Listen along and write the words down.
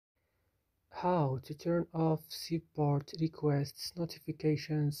How to turn off support requests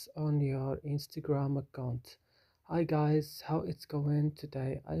notifications on your Instagram account. Hi guys, how it's going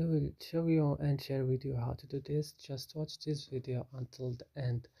today? I will show you and share with you how to do this. Just watch this video until the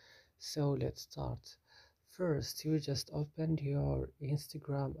end. So let's start. First, you will just open your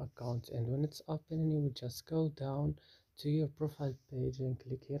Instagram account, and when it's open, you will just go down to your profile page and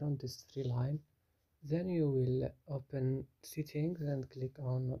click here on this three line. Then you will open settings and click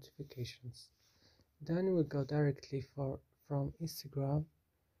on notifications. Then you will go directly from Instagram.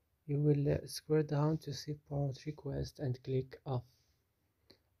 You will scroll down to support request and click off.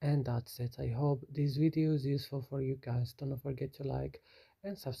 And that's it. I hope this video is useful for you guys. Don't forget to like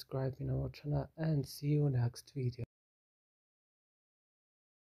and subscribe in our channel, and see you next video.